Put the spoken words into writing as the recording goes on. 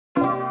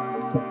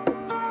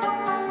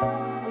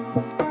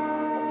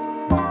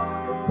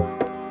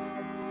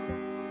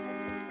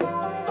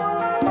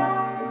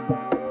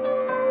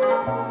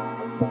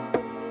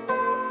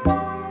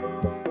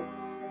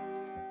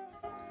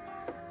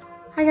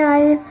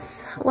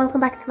guys,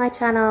 welcome back to my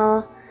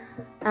channel.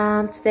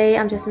 Today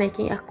I'm just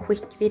making a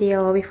quick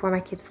video before my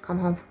kids come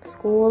home from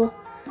school.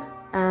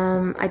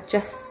 I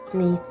just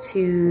need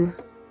to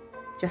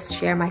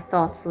share my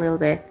thoughts a little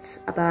bit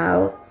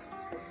about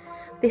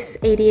this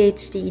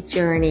ADHD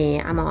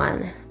journey I'm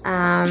on.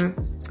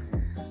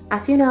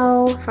 As you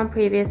know from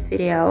previous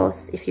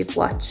videos, if you've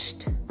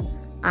watched,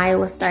 I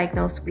was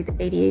diagnosed with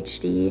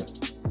ADHD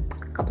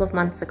a couple of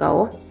months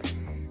ago.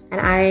 And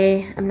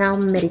I am now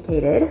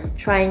medicated,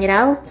 trying it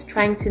out,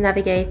 trying to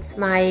navigate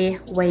my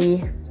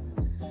way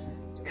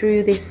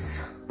through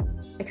this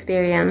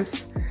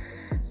experience.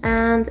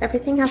 And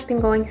everything has been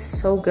going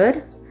so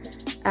good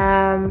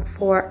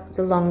for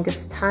the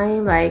longest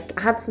time. Like,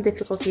 I had some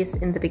difficulties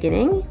in the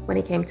beginning when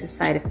it came to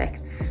side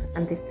effects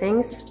and these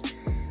things,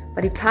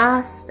 but it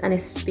passed and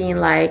it's been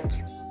like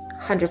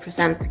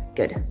 100%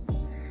 good.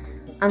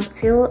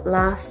 Until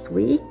last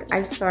week,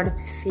 I started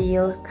to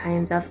feel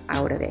kind of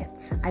out of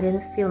it. I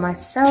didn't feel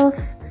myself.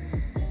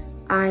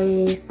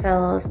 I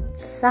felt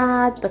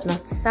sad, but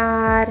not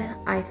sad.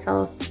 I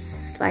felt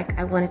like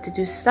I wanted to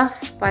do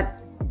stuff,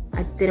 but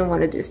I didn't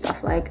want to do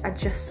stuff. Like, I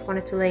just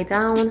wanted to lay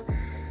down.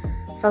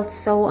 Felt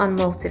so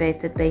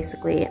unmotivated,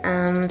 basically.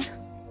 And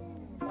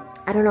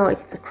I don't know if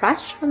it's a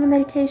crash from the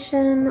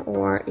medication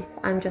or if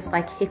I'm just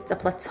like hit a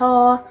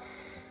plateau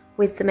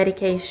with the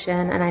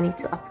medication and I need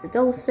to up the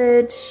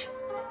dosage.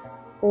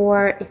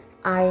 Or if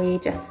I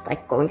just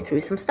like going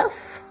through some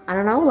stuff. I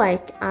don't know,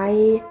 like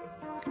I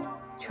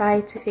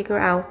try to figure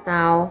out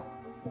now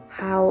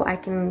how I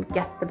can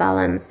get the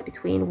balance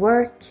between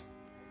work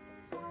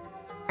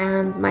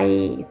and my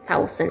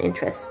 1,000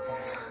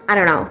 interests. I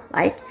don't know,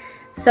 like,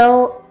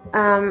 so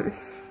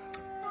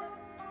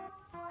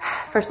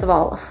first of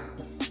all,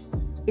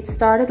 it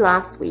started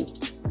last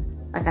week,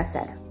 like I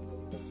said,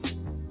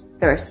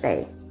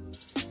 Thursday.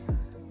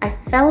 I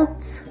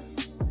felt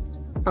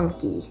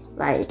funky,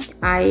 like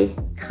I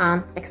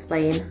can't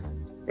explain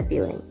the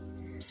feeling.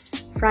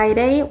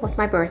 Friday was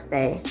my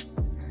birthday,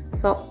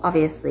 so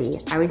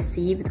obviously I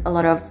received a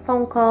lot of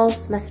phone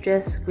calls,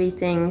 messages,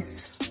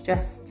 greetings,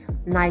 just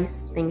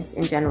nice things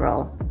in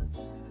general.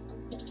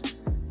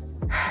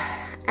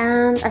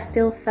 And I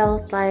still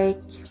felt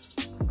like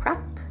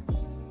crap.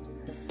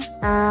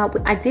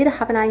 I did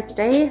have a nice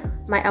day.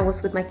 I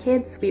was with my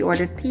kids, we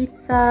ordered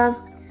pizza.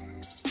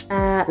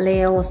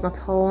 Leo was not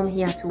home, he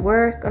had to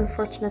work,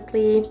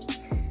 unfortunately,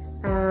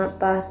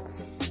 but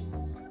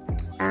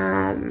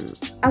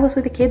I was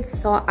with the kids,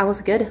 so I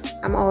was good.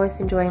 I'm always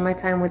enjoying my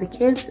time with the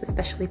kids,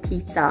 especially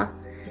pizza.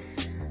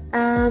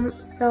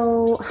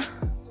 So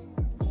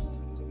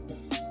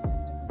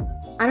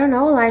I don't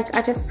know, like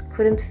I just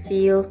couldn't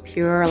feel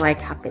pure like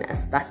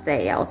happiness that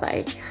day. I was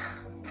like,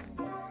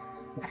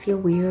 I feel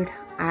weird.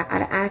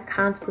 I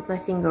can't put my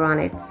finger on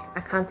it.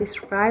 I can't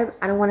describe.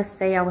 I don't want to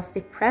say I was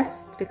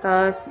depressed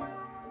because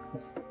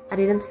I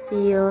didn't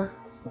feel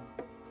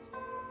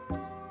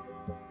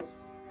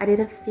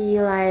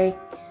like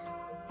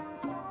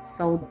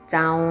so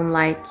down.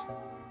 Like,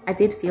 I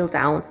did feel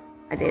down.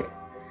 I did.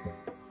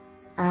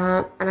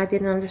 And I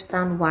didn't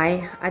understand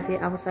why. I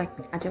was like,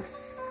 I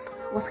just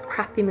was a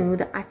crappy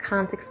mood. I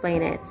can't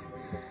explain it.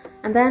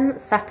 And then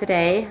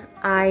Saturday,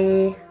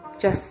 I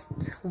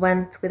just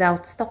went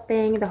without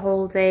stopping the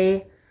whole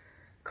day,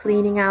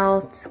 cleaning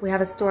out. We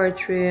have a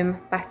storage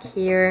room back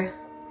here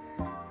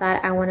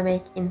that I want to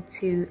make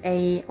into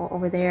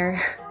over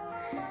there,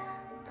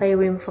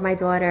 playroom for my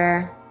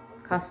daughter,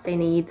 because they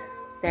need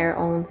their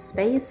own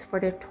space for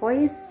their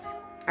toys,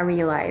 I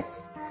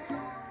realize.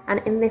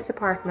 And in this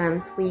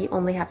apartment, we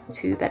only have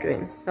 2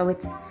 bedrooms, so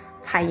it's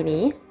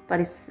tiny,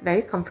 but it's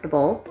very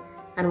comfortable.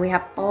 And we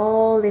have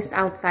all this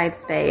outside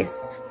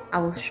space. I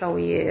will show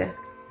you.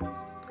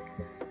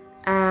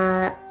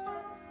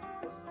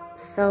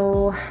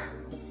 So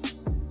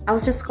I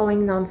was just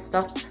going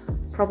non-stop,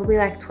 probably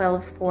like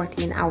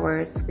 12-14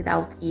 hours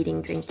without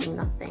eating, drinking,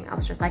 nothing. I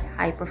was just like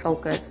hyper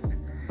focused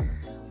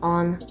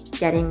on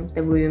getting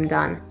the room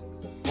done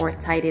or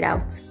tidied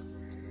out.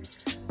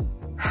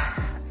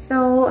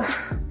 So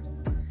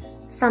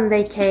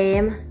Sunday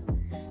came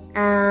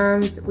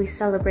and we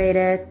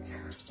celebrated,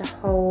 the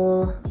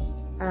whole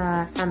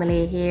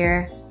family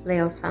here,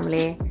 Leo's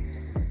family,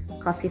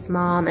 because his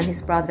mom and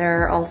his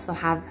brother also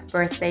have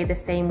birthday the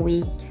same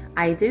week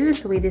I do,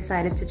 so we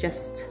decided to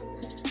just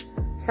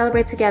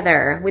celebrate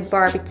together with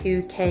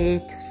barbecue,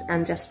 cakes,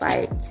 and just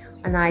like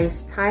a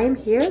nice time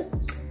here.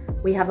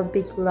 We have a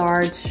big,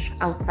 large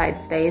outside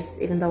space.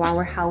 Even though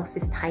our house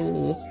is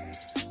tiny,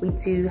 we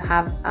do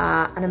have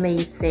an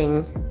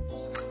amazing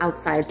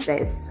outside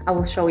space. I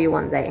will show you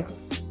one day.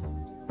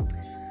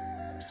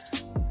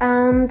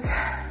 And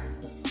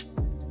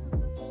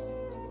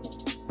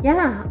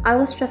yeah, I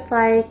was just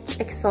like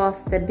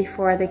exhausted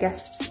before the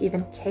guests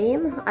even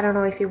came. I don't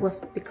know if it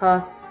was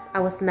because I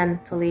was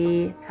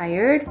mentally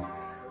tired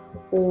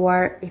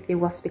or if it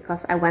was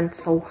because I went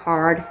so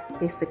hard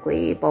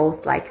physically,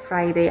 both like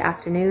Friday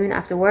afternoon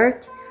after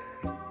work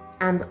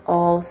and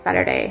all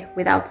Saturday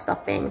without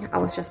stopping. I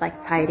was just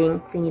like tidying,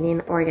 cleaning,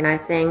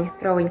 organizing,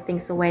 throwing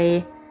things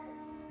away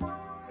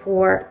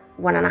for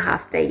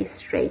 1.5 days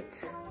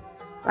straight.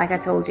 Like I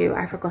told you,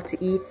 I forgot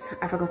to eat,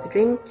 I forgot to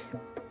drink.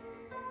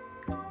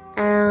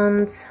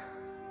 And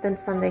then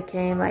Sunday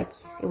came, like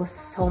it was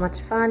so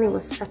much fun, it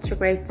was such a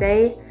great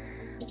day.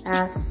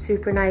 A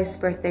super nice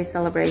birthday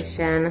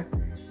celebration.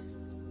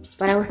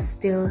 But I was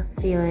still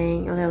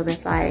feeling a little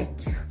bit like,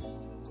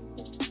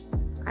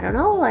 I don't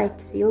know, like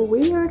I feel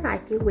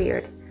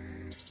weird.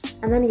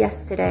 And then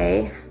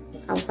yesterday,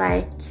 I was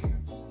like,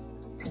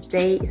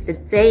 today is the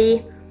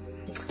day,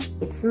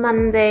 it's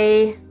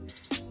Monday,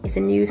 it's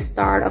a new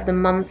start of the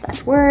month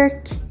at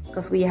work,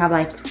 because we have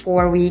like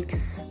 4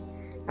 weeks,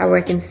 I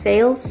work in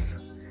sales,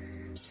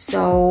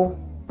 so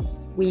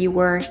we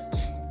work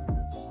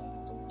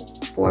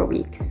 4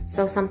 weeks,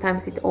 so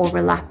sometimes it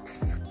overlaps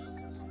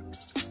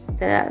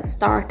the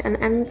start and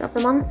end of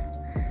the month.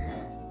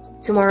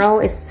 Tomorrow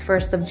is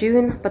 1st of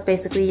June, but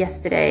basically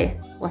yesterday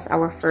was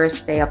our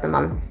first day of the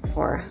month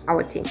for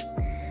our team.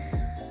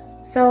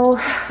 So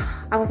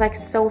I was like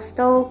so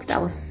stoked, I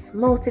was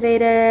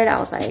motivated, I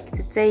was like,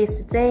 today is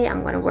the day,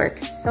 I'm gonna work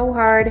so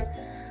hard,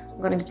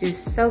 I'm gonna do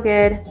so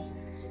good.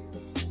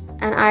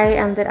 And I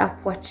ended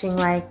up watching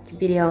like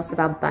videos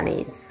about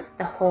bunnies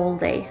the whole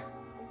day.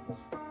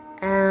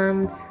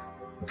 And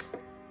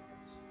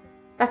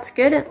that's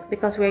good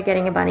because we're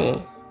getting a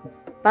bunny,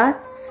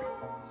 but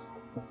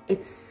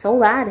it's so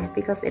bad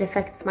because it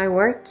affects my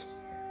work.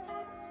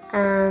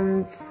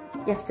 And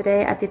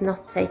yesterday I did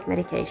not take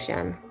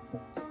medication.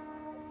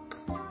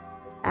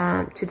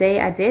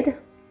 Today I did.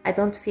 I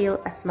don't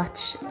feel as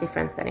much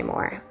difference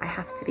anymore. I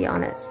have to be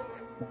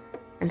honest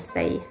and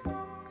say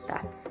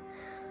that.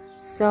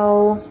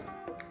 So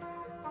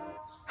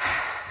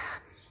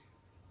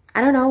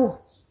I don't know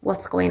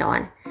what's going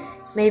on.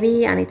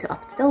 Maybe I need to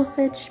up the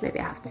dosage, maybe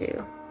I have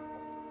to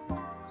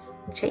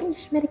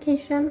change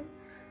medication.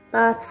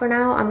 But for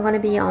now, I'm gonna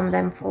be on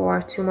them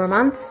for 2 more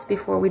months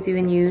before we do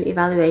a new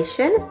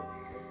evaluation.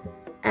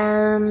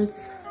 And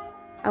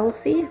I will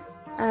see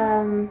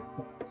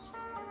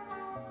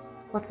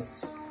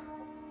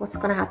what's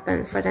gonna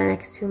happen for the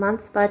next 2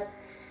 months. But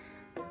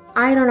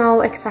I don't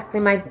know exactly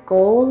my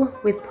goal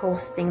with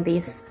posting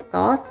these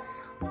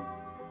thoughts.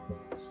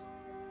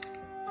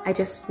 I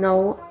just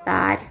know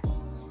that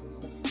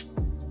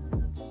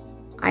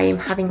I am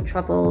having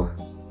trouble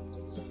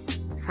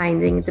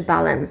finding the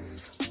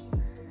balance.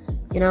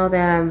 You know,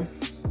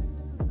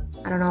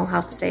 I don't know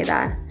how to say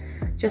that.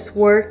 Just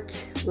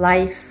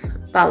work-life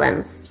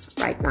balance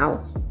right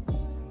now.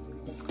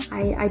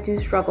 I do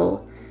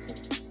struggle.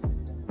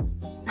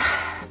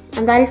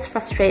 And that is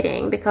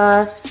frustrating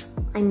because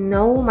I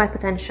know my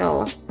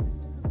potential.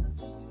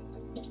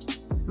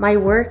 My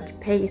work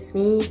pays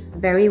me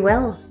very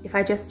well if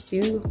I just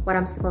do what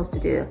I'm supposed to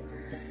do.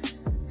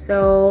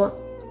 So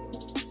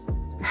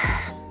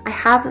I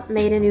have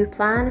made a new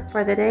plan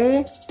for the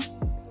day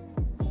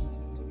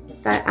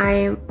that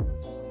my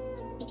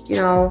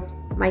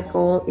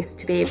goal is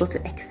to be able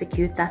to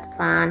execute that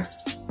plan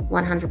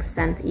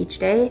 100% each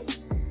day.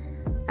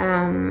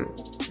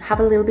 Have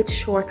a little bit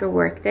shorter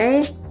work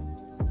day,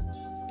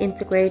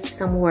 integrate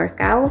some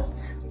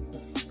workout,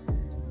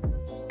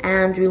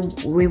 and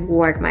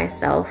reward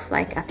myself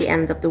like at the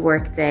end of the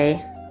work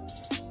day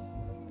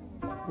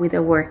with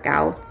a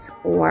workout,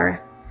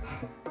 or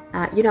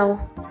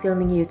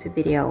filming YouTube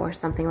video or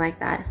something like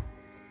that.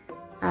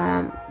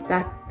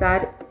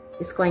 That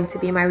is going to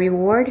be my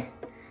reward.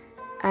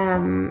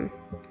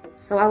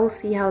 So I will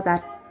see how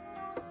that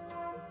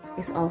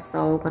is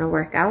also gonna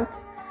work out.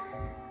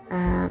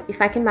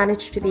 If I can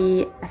manage to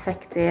be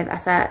effective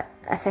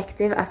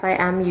as I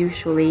am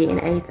usually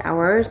in 8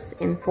 hours,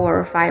 in 4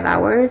 or 5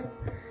 hours,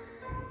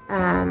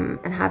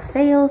 and have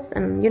sales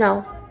and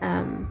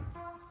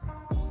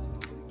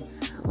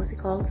what's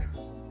it called?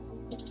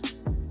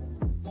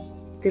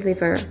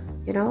 Deliver,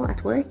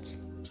 at work.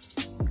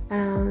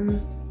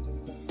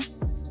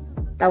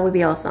 That would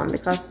be awesome,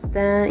 because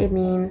then it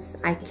means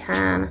I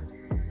can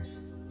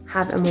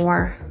have a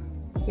more,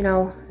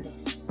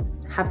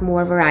 have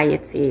more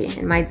variety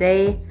in my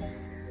day.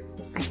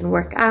 I can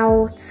work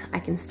out, I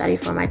can study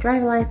for my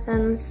driver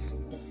license,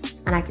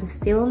 and I can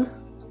film,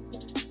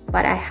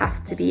 but I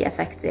have to be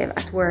effective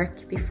at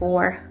work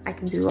before I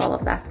can do all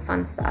of that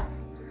fun stuff.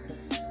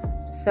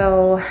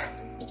 So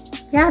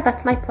yeah,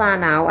 that's my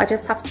plan now. I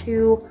just have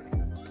to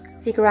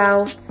figure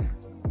out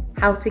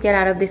how to get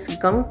out of this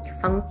funk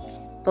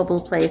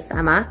bubble place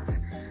I'm at,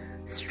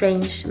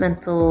 strange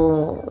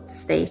mental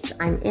state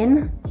I'm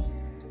in.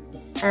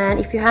 And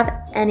if you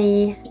have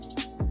any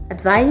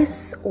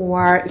advice,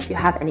 or if you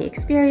have any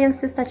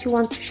experiences that you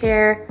want to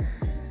share,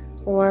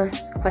 or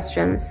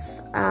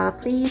questions,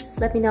 please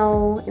let me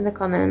know in the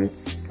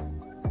comments.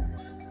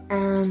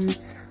 And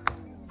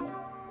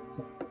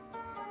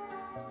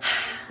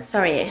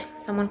sorry,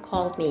 someone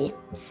called me.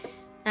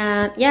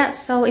 Yeah,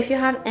 so if you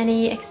have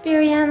any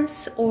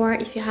experience or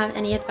if you have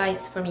any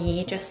advice for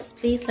me, just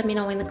please let me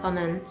know in the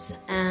comments.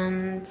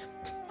 And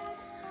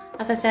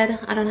as I said,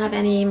 I don't have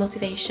any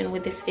motivation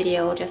with this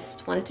video,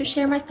 just wanted to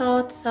share my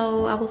thoughts.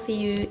 So I will see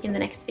you in the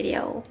next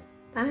video.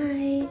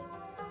 Bye!